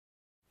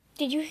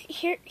did you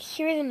hear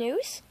the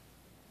news?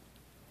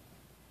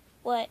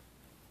 What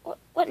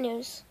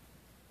news?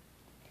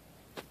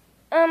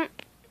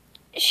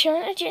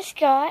 Shauna just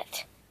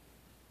got...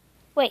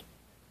 Wait.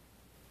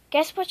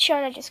 Guess what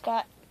Shauna just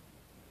got?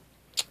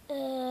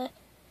 A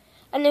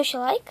new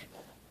Shalike?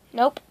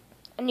 Nope.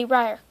 A new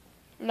Briar?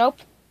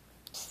 Nope.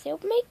 Still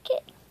make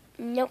it?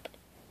 Nope.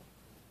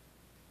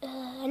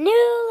 A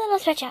new little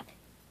switch up?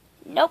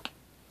 Nope.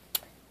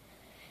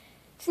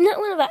 It's not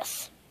one of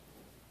us.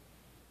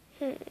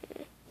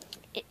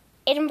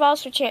 It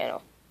involves her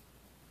channel.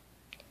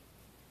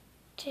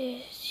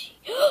 Did she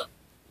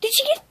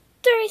get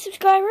 30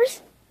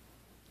 subscribers?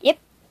 Yep.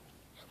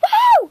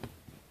 Wow!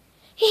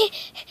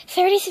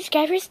 30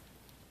 subscribers?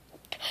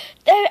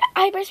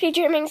 I must be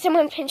dreaming.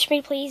 Someone pinch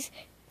me, please.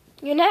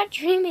 You're not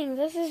dreaming.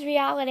 This is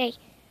reality.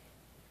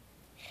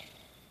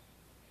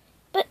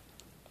 But,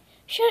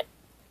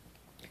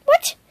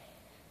 what?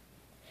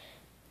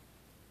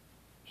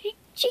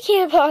 She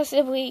can't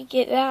possibly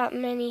get that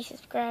many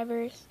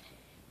subscribers.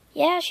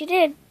 Yeah, she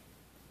did.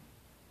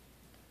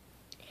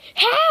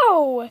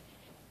 How?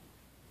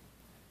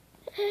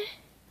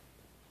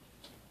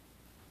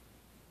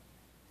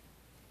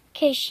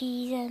 Okay,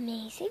 she's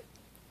amazing.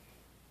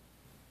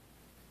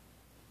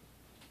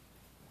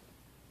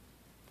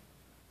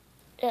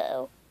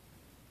 Uh-oh.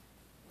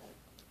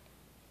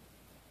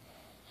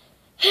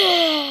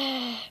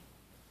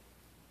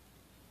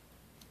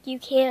 You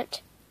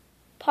can't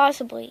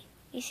possibly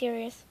be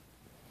serious.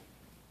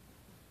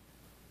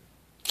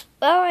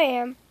 Well, I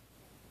am.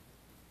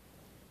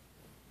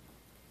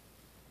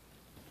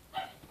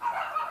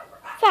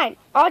 Fine,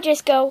 I'll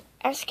just go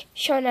ask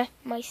Shauna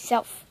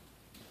myself.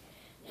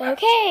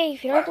 Okay,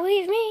 if you don't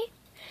believe me,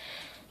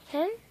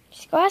 then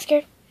just go ask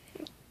her.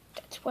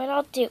 That's what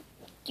I'll do.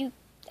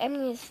 I'm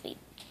gonna sleep.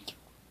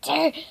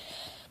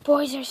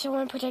 Boys are so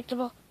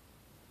unpredictable.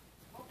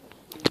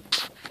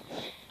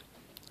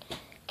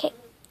 Okay,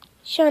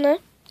 Shauna,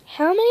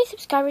 how many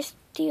subscribers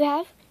do you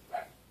have?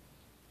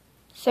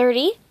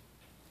 30?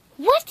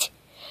 What?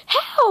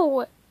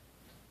 How?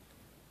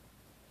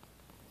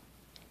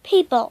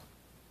 People,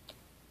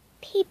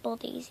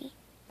 Daisy.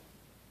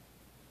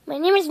 My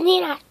name is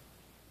Nina.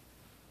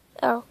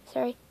 Oh,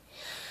 sorry.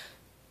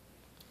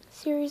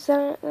 Series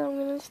I'm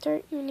gonna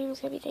start. Your name is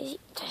gonna be Daisy.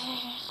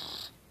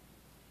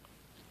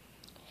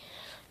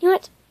 You know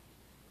what?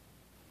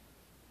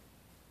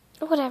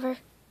 Whatever.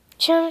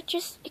 Shauna,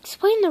 just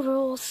explain the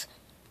rules.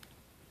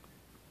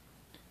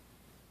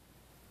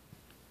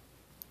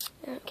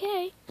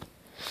 Okay.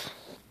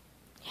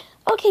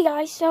 Okay,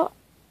 guys, so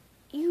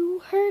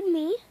you heard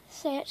me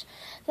say it,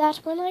 that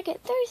when I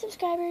get 30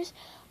 subscribers,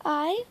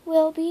 I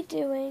will be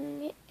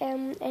doing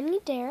any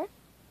dare,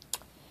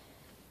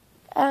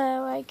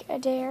 like a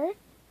dare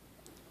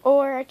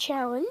or a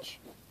challenge,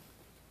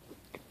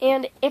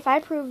 and if I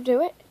prove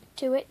to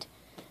it,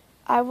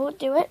 I will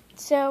do it.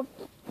 So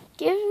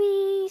give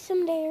me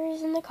some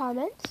dares in the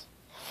comments,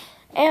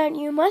 and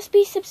you must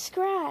be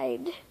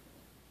subscribed.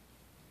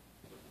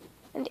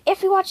 And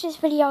if you watch this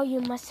video,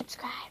 you must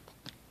subscribe.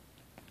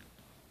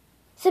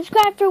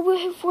 Subscribe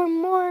for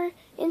more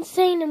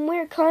insane and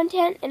weird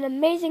content and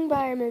amazing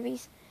Briar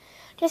movies.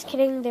 Just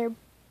kidding, they're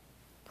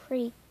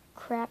pretty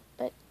crap,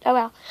 but oh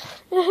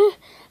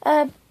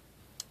well.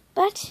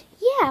 But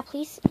yeah,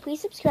 please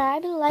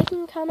subscribe and like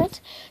and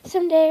comment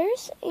some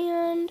dares.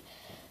 And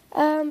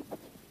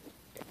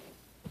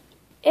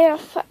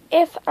if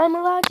I'm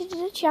allowed to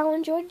do a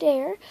challenge or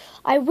dare,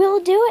 I will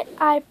do it.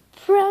 I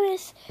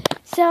promise.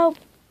 So,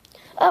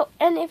 oh,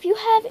 and if you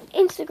have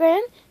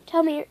Instagram,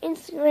 tell me your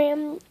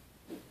Instagram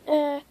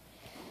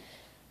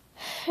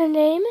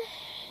name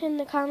in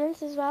the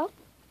comments as well.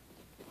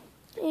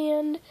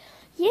 And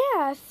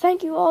yeah,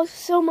 thank you all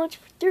so much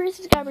for 30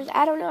 subscribers.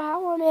 I don't know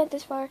how I made it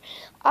this far.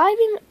 I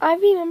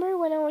remember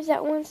when I was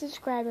at 1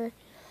 subscriber,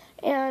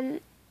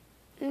 and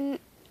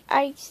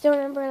I still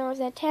remember when I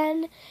was at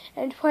 10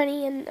 and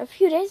 20, and a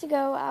few days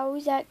ago I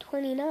was at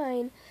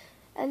 29,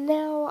 and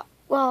now,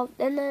 well,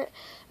 a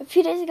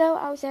few days ago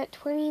I was at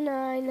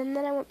 29, and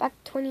then I went back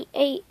to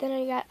 28, then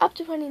I got up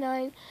to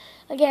 29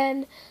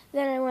 again,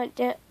 then I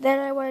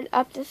went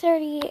up to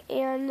 30,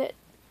 and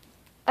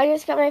I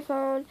just got my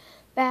phone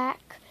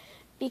back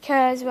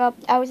because, well,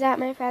 I was at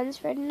my friend's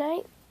for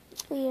tonight,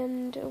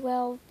 and,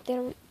 well,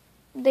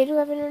 they do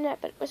have internet,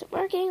 but it wasn't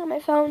working on my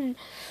phone, and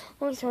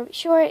long story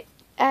short,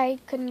 I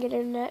couldn't get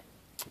internet.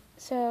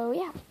 So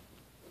yeah.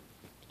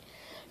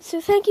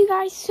 So thank you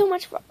guys so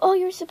much for all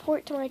your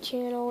support to my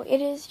channel. It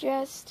is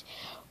just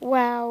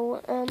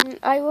wow.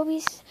 I will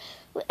be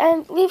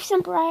leave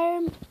some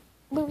Briar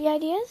movie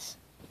ideas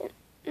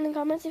in the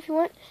comments if you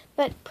want,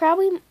 but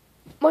probably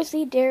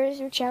mostly dares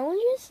or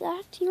challenges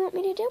that you want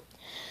me to do.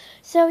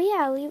 So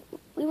yeah, leave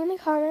in the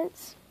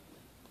comments.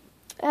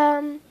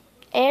 And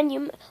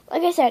you,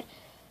 like I said,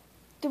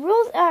 the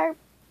rules are: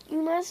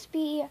 you must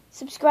be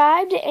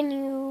subscribed and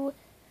you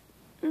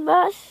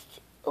must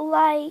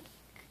like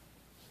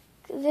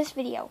this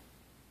video.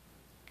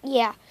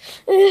 Yeah.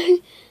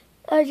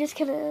 I just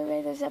kind of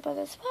made this up on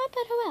the spot,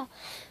 but oh well.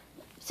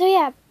 So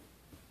yeah.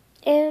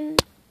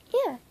 And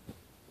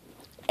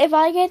if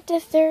I get to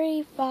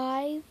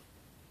 35,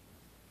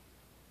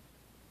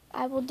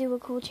 I will do a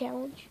cool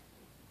challenge.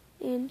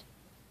 And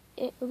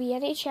it will be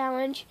any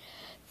challenge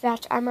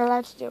that I'm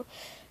allowed to do.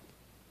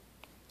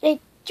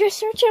 Just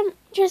search them,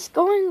 just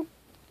going,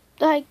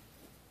 like,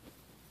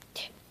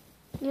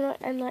 you know,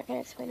 I'm not going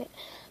to explain it.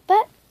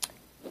 But,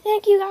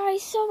 thank you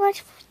guys so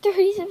much for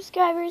 30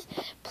 subscribers.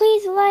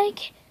 Please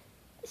like,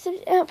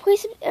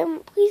 please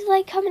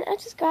like, comment, and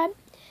subscribe.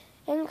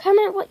 And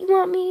comment what you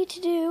want me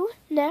to do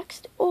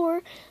next.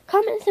 Or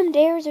comment some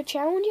dares or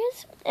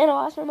challenges. And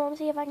I'll ask my mom to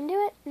see if I can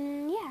do it.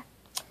 And yeah.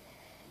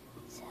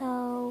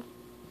 So,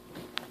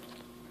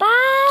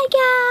 bye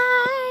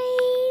guys!